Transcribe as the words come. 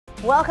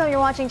Welcome. You're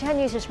watching 10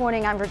 News this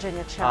morning. I'm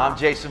Virginia Cha. I'm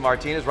Jason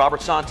Martinez.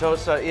 Robert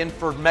Santos in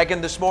for Megan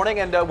this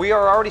morning, and we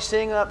are already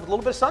seeing a little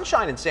bit of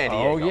sunshine in San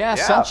Diego. Oh yeah,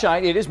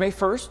 sunshine. It is May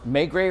 1st,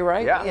 May gray,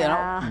 right? Yeah. You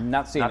know,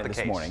 not seeing it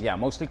this morning. Yeah,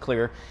 mostly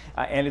clear,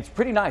 and it's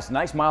pretty nice.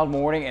 Nice mild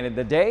morning, and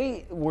the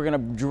day we're going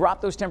to drop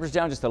those temperatures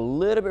down just a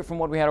little bit from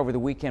what we had over the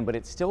weekend, but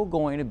it's still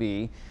going to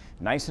be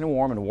nice and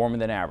warmer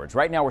than average.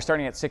 Right now we're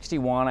starting at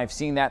 61. I've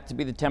seen that to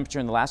be the temperature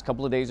in the last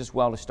couple of days as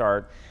well to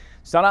start.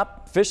 Sun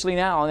up officially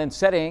now and then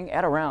setting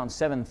at around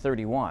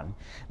 7:31.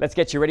 Let's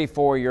get you ready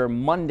for your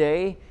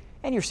Monday,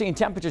 and you're seeing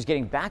temperatures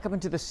getting back up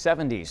into the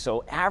 70s.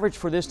 So average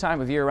for this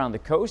time of year around the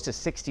coast is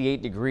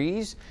 68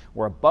 degrees.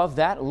 We're above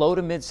that, low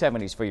to mid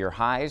 70s for your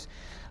highs.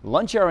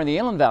 Lunch hour in the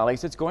inland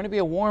valleys, it's going to be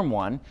a warm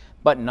one,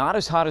 but not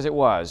as hot as it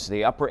was.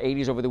 The upper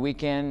 80s over the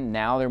weekend,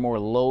 now they're more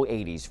low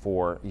 80s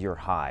for your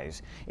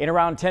highs. In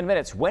around 10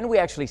 minutes, when we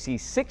actually see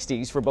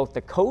 60s for both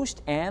the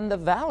coast and the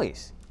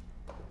valleys.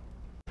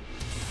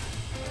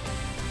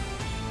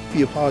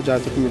 He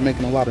apologized if we were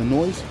making a lot of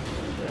noise,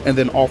 and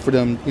then offered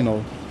him, you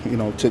know,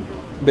 to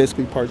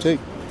basically partake.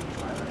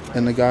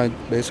 And the guy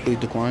basically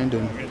declined,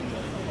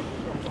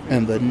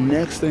 and the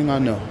next thing I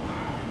know,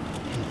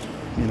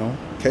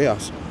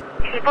 chaos.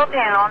 People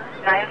down,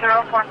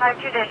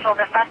 9045 Judicial.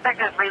 The suspect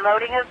is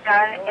reloading his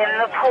gun in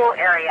the pool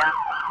area.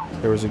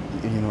 There was a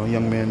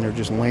young man there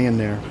just laying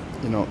there,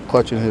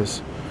 clutching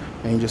his,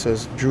 and he just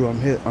says, "Drew, I'm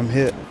hit.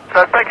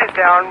 Suspect is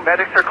down.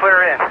 Medics are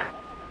clear in."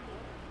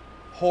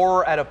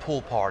 Horror at a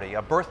pool party,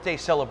 a birthday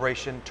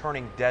celebration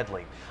turning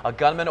deadly. A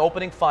gunman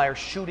opening fire,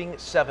 shooting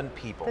 7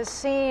 people. The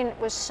scene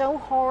was so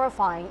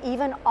horrifying,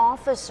 even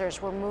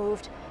officers were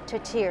moved to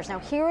tears. Now,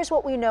 here's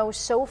what we know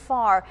so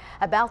far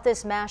about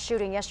this mass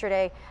shooting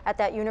yesterday at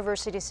that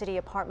University City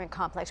apartment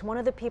complex. One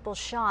of the people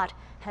shot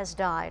has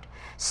died.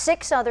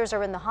 6 others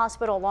are in the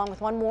hospital, along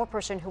with one more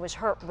person who was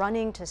hurt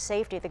running to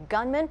safety. The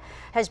gunman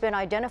has been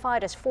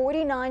identified as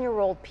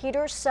 49-year-old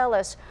Peter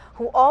Sellis,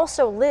 who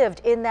also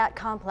lived in that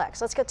complex.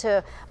 Let's get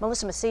to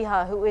Melissa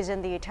Masiha, who is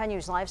in the 10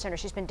 News Live Center.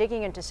 She's been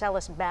digging into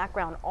Sellis'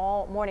 background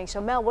all morning.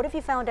 So, Mel, what have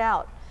you found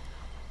out?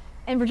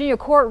 And Virginia,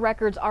 court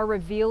records are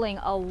revealing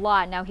a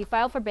lot. Now, he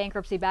filed for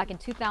bankruptcy back in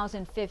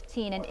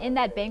 2015, and in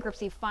that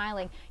bankruptcy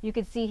filing, you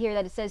can see here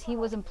that it says he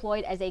was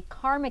employed as a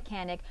car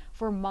mechanic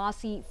for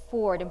Mossy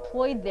Ford,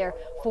 employed there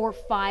for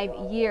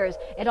 5 years.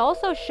 It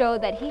also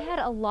showed that he had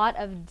a lot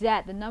of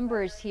debt. The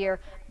numbers here,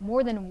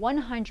 more than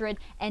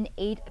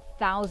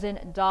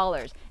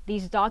 $108,000.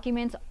 These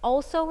documents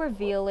also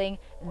revealing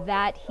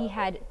that he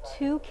had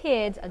 2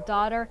 kids, a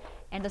daughter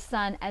and a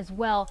son, as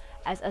well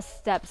as a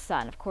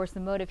stepson. Of course, the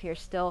motive here is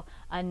still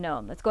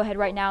unknown. Let's go ahead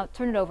right now,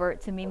 turn it over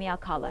to Mimi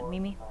Alcala.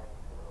 Mimi.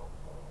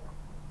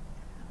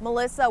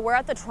 Melissa, we're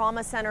at the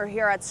trauma center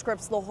here at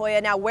Scripps La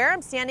Jolla. Now, where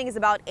I'm standing is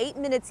about 8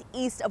 minutes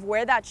east of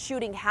where that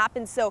shooting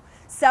happened. So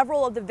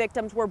several of the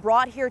victims were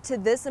brought here to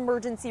this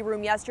emergency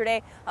room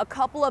yesterday. A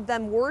couple of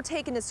them were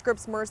taken to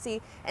Scripps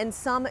Mercy, and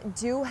some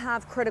do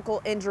have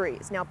critical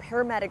injuries. Now,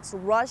 paramedics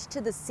rushed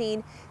to the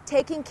scene,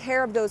 taking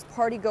care of those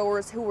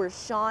partygoers who were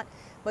shot.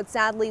 But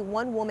sadly,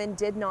 one woman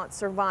did not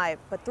survive.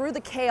 But through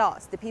the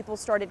chaos, the people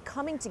started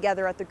coming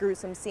together at the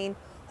gruesome scene,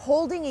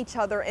 holding each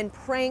other and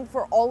praying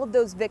for all of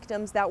those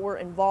victims that were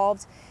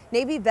involved.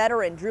 Navy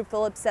veteran Drew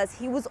Phillips says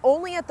he was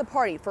only at the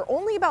party for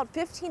only about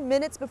 15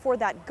 minutes before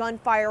that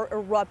gunfire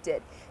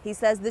erupted. He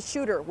says the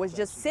shooter was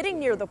just sitting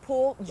near the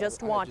pool,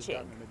 just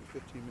watching.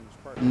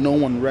 No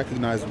one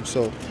recognized him,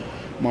 so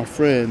my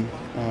friend,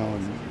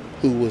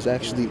 who we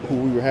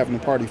were having a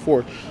party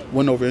for,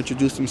 went over,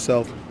 introduced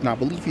himself, and I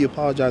believe he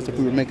apologized if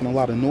we were making a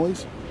lot of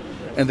noise,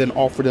 and then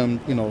offered him,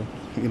 to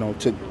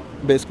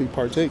basically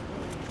partake.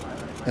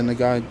 And the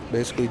guy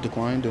basically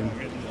declined,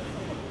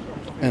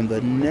 and the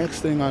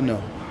next thing I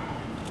know,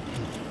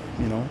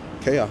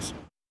 chaos.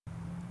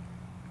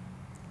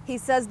 He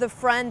says the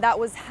friend that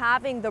was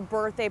having the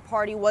birthday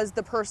party was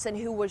the person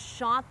who was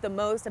shot the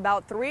most,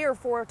 about 3 or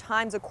 4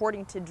 times,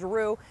 according to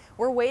Drew.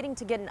 We're waiting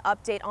to get an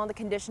update on the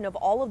condition of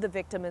all of the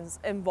victims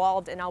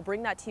involved, and I'll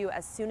bring that to you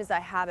as soon as I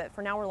have it.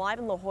 For now, we're live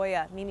in La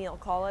Jolla. Mimi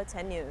Alcala,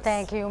 10 News.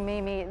 Thank you,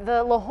 Mimi.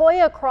 The La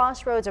Jolla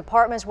Crossroads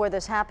Apartments where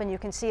this happened, you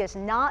can see it's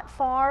not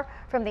far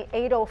from the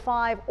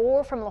 805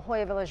 or from La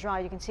Jolla Village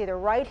Drive. You can see they're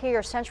right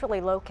here,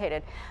 centrally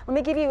located. Let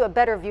me give you a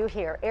better view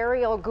here.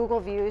 Aerial Google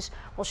views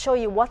will show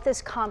you what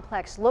this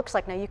complex looks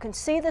like. Now, you can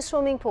see the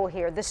swimming pool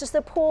here. This is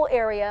the pool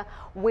area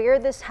where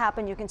this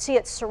happened. You can see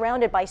it's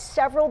surrounded by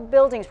several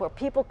buildings where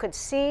people could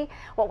see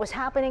what was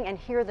happening and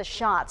hear the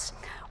shots.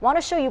 I want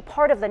to show you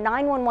part of the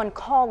 911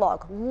 call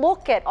log.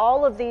 Look at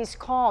all of these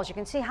calls. You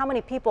can see how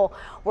many people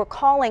were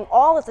calling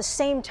all at the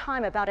same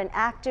time about an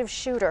active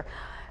shooter.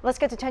 Let's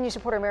get to 10 News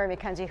reporter Mary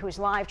McKenzie, who's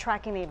live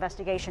tracking the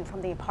investigation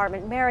from the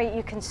apartment. Mary,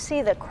 you can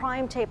see the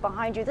crime tape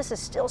behind you. This is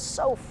still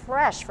so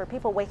fresh for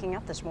people waking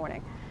up this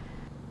morning.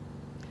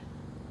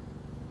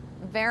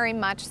 Very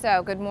much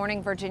so. Good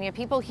morning, Virginia.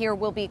 People here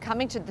will be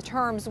coming to the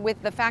terms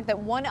with the fact that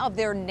one of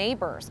their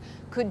neighbors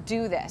could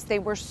do this. They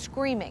were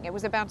screaming. It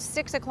was about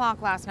 6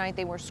 o'clock last night.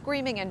 They were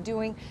screaming and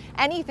doing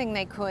anything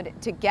they could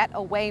to get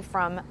away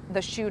from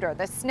the shooter.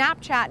 The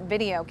Snapchat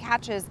video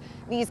catches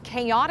these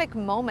chaotic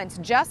moments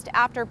just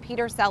after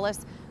Peter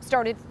Sellis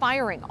started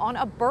firing on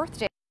a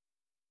birthday.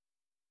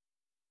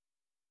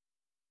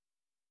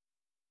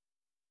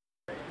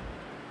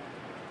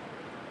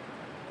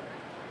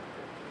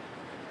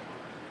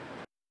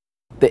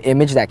 The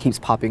image that keeps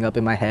popping up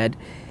in my head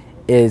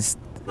is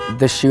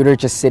the shooter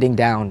just sitting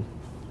down,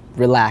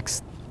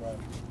 relaxed,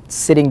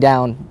 sitting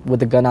down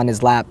with a gun on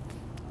his lap,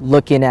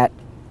 looking at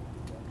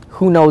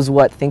who knows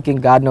what, thinking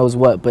God knows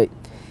what, but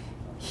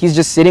he's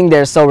just sitting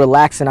there so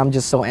relaxed, and I'm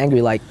just so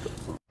angry. Like,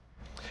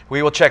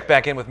 we will check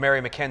back in with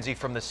Mary McKenzie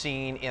from the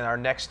scene in our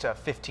next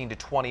 15 to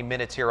 20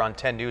 minutes here on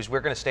 10 News.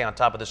 We're going to stay on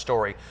top of the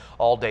story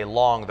all day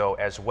long, though,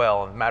 as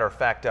well. As a matter of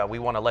fact, we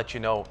want to let you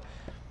know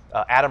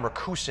Adam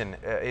Rakusin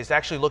is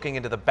actually looking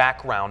into the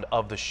background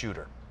of the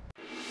shooter.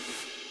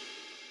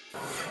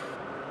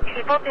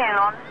 People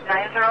down,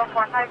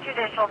 9045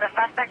 Judicial. The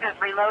suspect is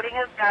reloading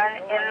his gun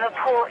in the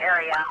pool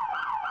area.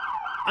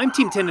 I'm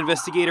Team 10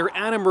 investigator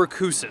Adam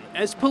Rakusin.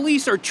 As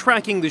police are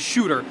tracking the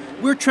shooter,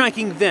 we're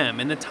tracking them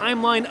and the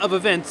timeline of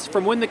events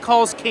from when the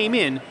calls came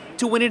in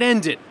to when it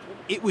ended.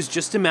 It was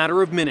just a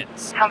matter of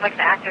minutes. Sounds like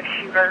an active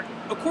shooter.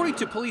 According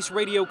to police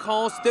radio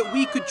calls that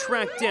we could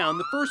track down,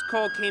 the first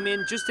call came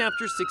in just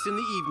after 6 in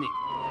the evening.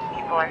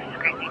 People are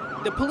screaming.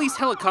 The police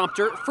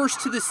helicopter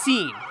first to the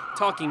scene,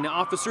 talking to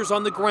officers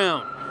on the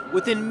ground.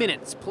 Within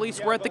minutes, police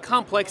were at the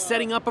complex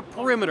setting up a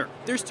perimeter.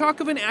 There's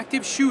talk of an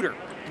active shooter,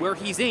 where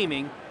he's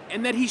aiming,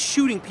 and that he's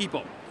shooting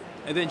people.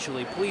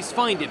 Eventually, police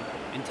find him,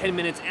 and 10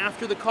 minutes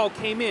after the call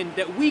came in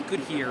that we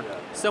could hear,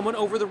 someone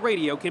over the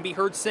radio can be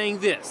heard saying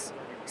this: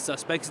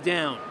 "Suspects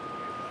down."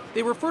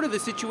 They refer to the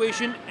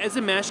situation as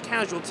a mass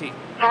casualty.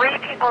 3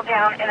 people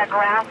down in a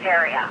grass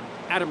area.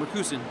 Adam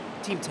Rakusin,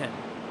 Team 10.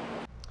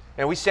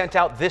 And we sent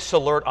out this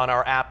alert on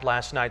our app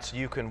last night so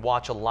you can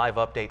watch a live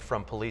update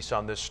from police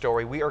on this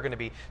story. We are going to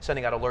be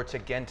sending out alerts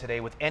again today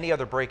with any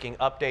other breaking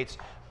updates.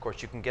 Of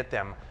course, you can get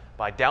them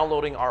by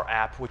downloading our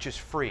app, which is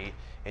free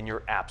in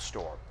your app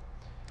store.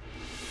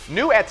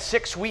 New at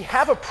 6, we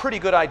have a pretty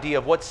good idea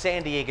of what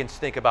San Diegans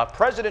think about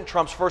President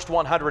Trump's first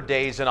 100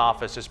 days in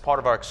office as part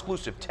of our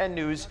exclusive 10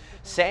 News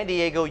San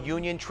Diego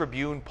Union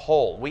Tribune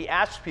poll. We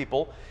asked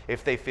people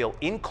if they feel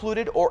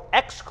included or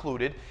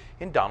excluded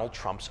in Donald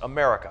Trump's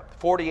America.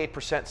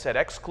 48% said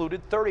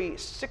excluded,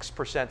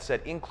 36%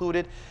 said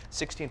included,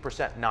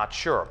 16% not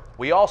sure.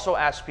 We also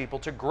asked people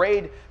to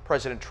grade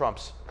President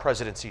Trump's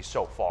presidency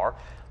so far.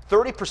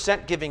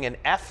 30% giving an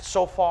F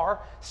so far,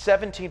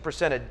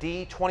 17% a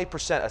D,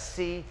 20% a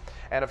C,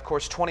 and of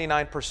course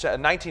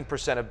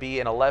 19% a B,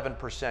 and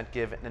 11%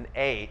 give an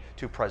A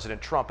to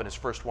President Trump in his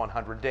first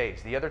 100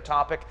 days. The other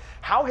topic,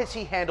 how has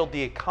he handled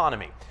the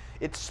economy?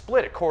 It's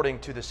split according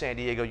to the San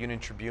Diego Union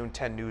Tribune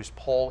 10 News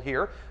poll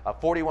here.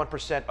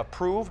 41%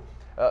 approve,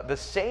 the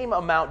same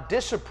amount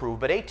disapprove,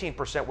 but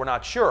 18% were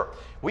not sure.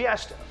 We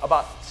asked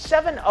about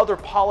 7 other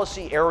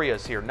policy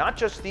areas here, not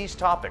just these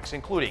topics,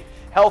 including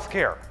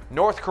healthcare,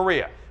 North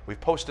Korea.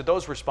 We've posted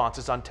those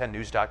responses on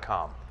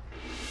 10news.com.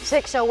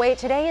 6:08,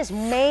 today is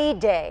May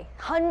Day.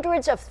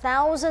 Hundreds of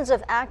thousands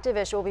of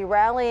activists will be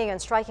rallying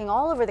and striking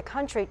all over the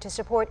country to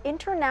support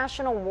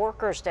International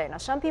Workers' Day. Now,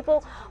 some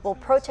people will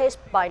protest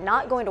by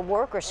not going to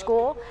work or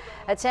school.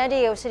 At San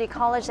Diego City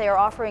College, they are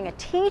offering a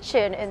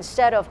teach-in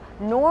instead of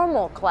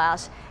normal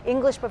class.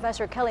 English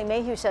professor Kelly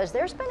Mayhew says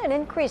there's been an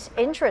increased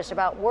interest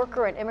about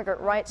worker and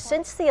immigrant rights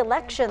since the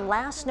election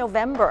last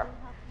November.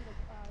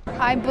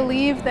 I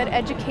believe that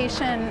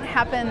education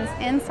happens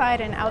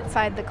inside and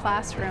outside the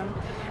classroom,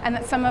 and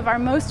that some of our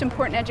most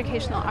important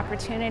educational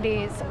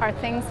opportunities are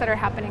things that are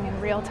happening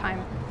in real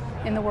time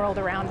in the world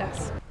around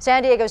us.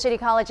 San Diego City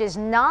College is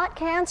not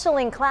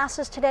canceling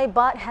classes today,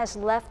 but has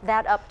left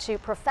that up to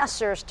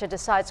professors to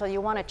decide, so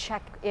you want to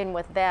check in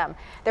with them.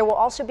 There will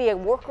also be a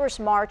workers'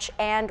 march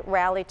and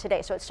rally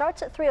today. So it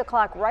starts at 3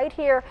 o'clock right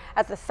here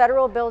at the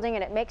Federal Building,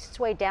 and it makes its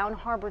way down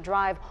Harbor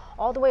Drive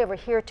all the way over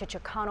here to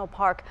Chicano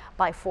Park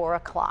by 4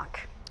 o'clock.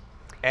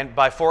 And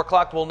by 4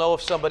 o'clock, we'll know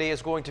if somebody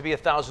is going to be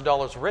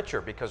 $1,000 richer,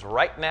 because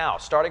right now,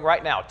 starting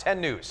right now, 10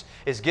 News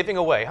is giving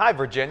away, hi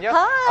Virginia,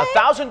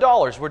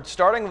 $1,000. We're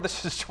starting,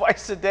 this is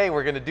twice a day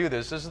we're going to do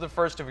this. This is the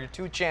first of your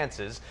 2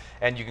 chances,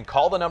 and you can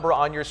call the number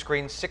on your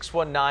screen,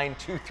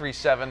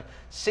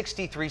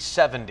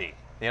 619-237-6370.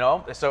 You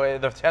know, so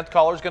the 10th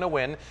caller is going to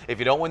win. If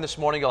you don't win this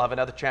morning, you'll have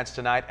another chance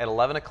tonight at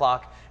 11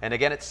 o'clock and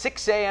again at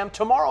 6 a.m.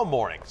 tomorrow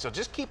morning. So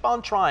just keep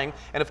on trying.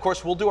 And of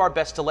course, we'll do our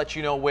best to let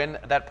you know when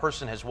that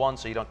person has won,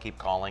 so you don't keep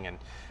calling, and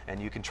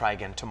you can try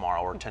again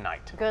tomorrow or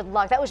tonight. Good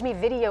luck. That was me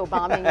video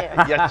bombing you.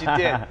 Yes, you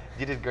did.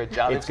 You did a good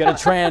job. It's going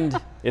to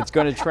trend. It's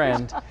going to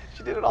trend.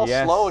 She did it all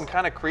slow and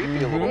kind of creepy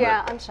a little bit.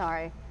 Yeah, I'm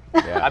sorry.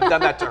 Yeah, I've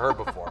done that to her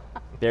before.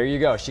 There you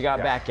go. She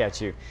got back at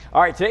you. All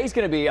right, today's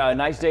going to be a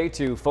nice day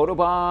to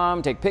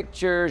photobomb, take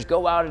pictures,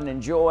 go out and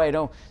enjoy. I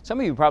know some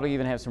of you probably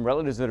even have some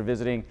relatives that are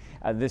visiting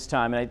this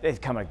time, and it's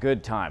come a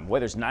good time.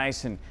 Weather's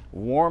nice and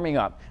warming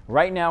up.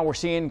 Right now we're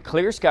seeing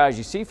clear skies.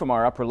 You see from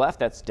our upper left,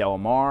 that's Del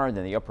Mar, and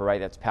then the upper right,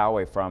 that's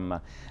Poway from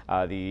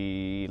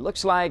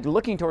looks like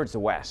looking towards the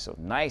west. So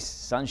nice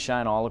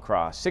sunshine all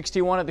across.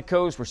 61 at the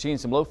coast. We're seeing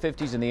some low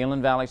 50s in the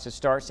inland valleys to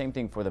start. Same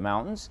thing for the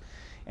mountains.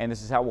 And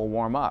this is how we'll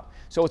warm up.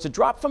 So it's a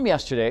drop from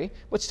yesterday,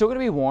 but still going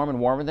to be warm and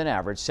warmer than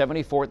average.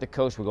 74 at the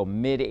coast. We'll go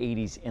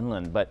mid-80s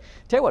inland. But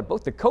tell you what,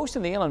 both the coast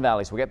and the inland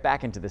valleys will get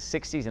back into the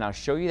 60s, and I'll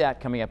show you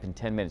that coming up in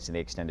 10 minutes in the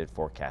extended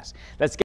forecast. Let's get